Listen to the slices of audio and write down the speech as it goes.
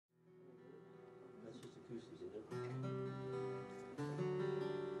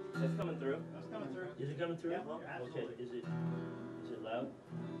It's coming through. It's coming through. Is it coming through? Yeah, Okay. absolutely. Is it loud?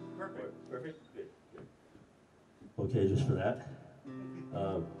 Perfect. Perfect? Good. Okay, just for that.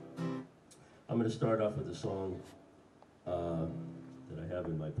 I'm going to start off with a song that I have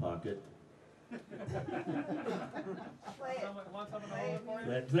in my pocket. Want someone to hold it for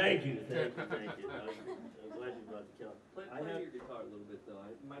you? Thank you. I'm glad you brought the count. Play your guitar a little bit though.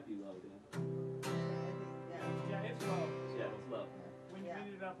 It might be low, Dan. Yeah, it's low. Yeah, it's low. When you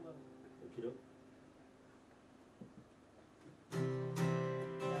beat it up a little. Okay.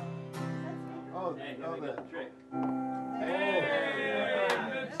 Oh, Hey, no, here we go. that. Trick. Hey,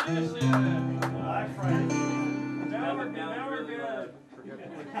 good shit. Black Friday. Now we're good.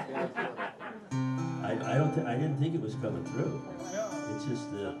 I didn't think it was coming through. Yeah. It's just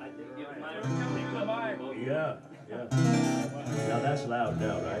I think it might It was coming through the mic. yeah. Now that's loud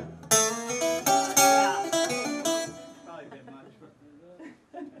now, right? Probably a bit much.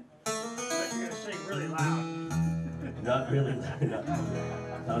 But you're gonna sing really loud. Not really.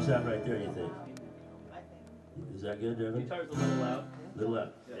 How's that right there, you think? Is that good, Devin? Guitar's a little loud. Little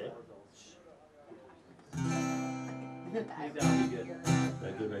loud. Yeah. I think that'll be good.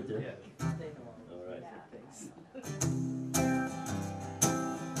 That good right there? Yeah. All right.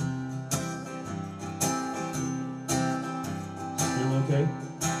 Still okay?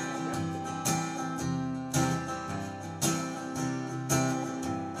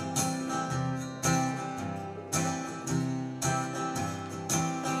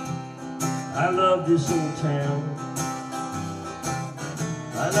 I love this old town.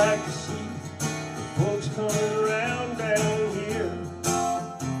 I like to see the folks coming around down here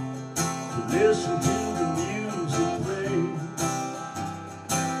to listen to the music play.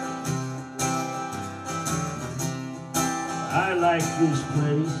 I like this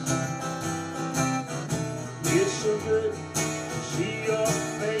place. It's so good to see your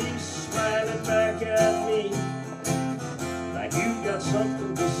face smiling back at me like you've got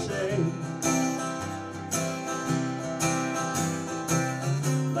something to say.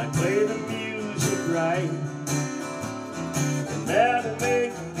 Like play the music right, and that'll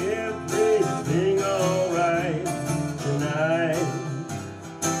make everything alright tonight.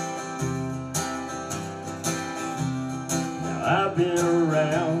 Now I've been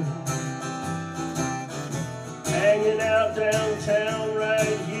around, hanging out downtown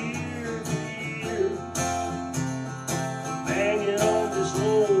right here for years, banging on this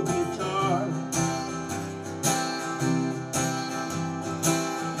old guitar.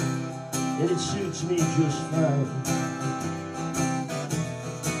 And it suits me just fine.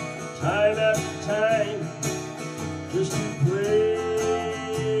 Time after time, just to play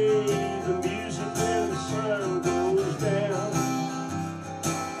the music when the sun goes down.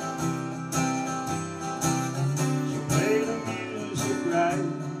 So play the music right,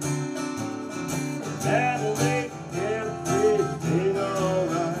 and that'll make everything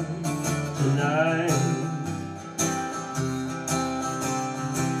alright tonight.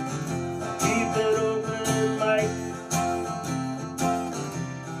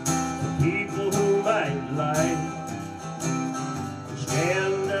 People who might like to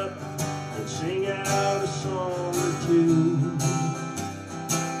stand up and sing out a song or two.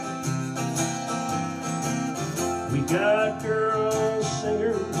 We got girl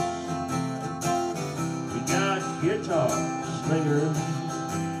singers, we got guitar slingers,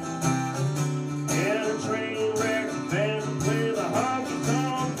 and a train wreck band to play the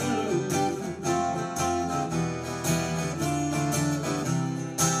honky-tonk blues.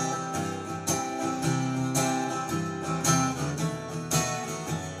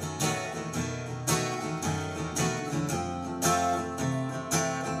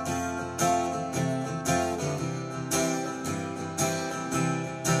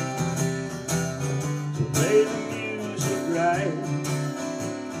 Play the music right,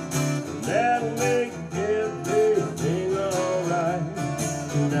 and that'll make everything alright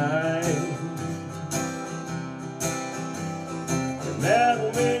tonight. And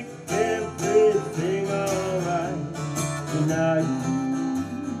that'll make everything alright tonight.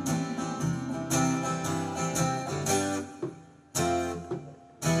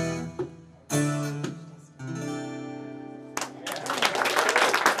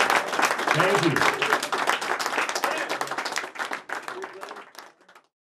 Thank you.